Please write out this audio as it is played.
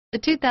The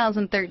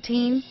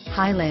 2013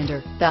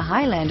 Highlander. The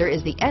Highlander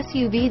is the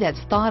SUV that's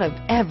thought of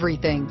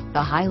everything.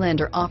 The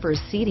Highlander offers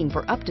seating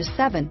for up to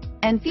 7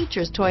 and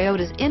features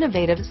Toyota's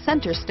innovative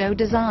center stow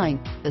design.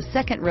 The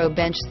second row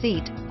bench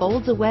seat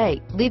folds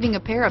away, leaving a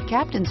pair of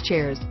captain's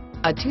chairs.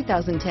 A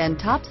 2010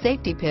 top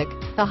safety pick,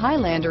 the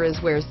Highlander is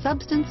where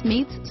substance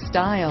meets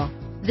style.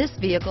 This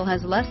vehicle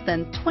has less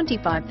than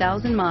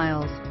 25,000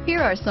 miles. Here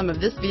are some of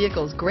this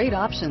vehicle's great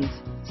options: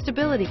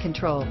 stability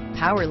control,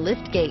 power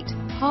lift gate,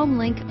 home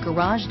link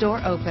garage door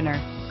opener,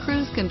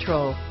 cruise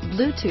control,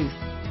 Bluetooth,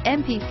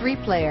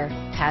 MP3 player,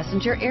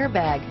 passenger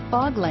airbag,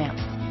 fog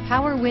lamps,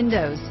 power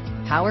windows,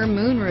 power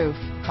moonroof,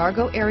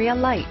 cargo area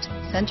light,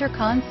 center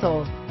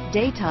console,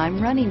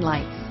 daytime running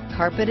lights,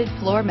 carpeted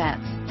floor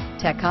mats,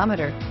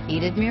 tachometer,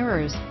 heated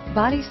mirrors,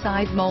 body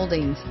side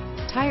moldings,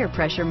 tire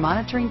pressure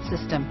monitoring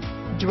system.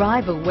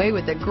 Drive away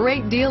with a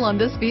great deal on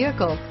this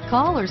vehicle.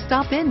 Call or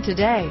stop in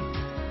today.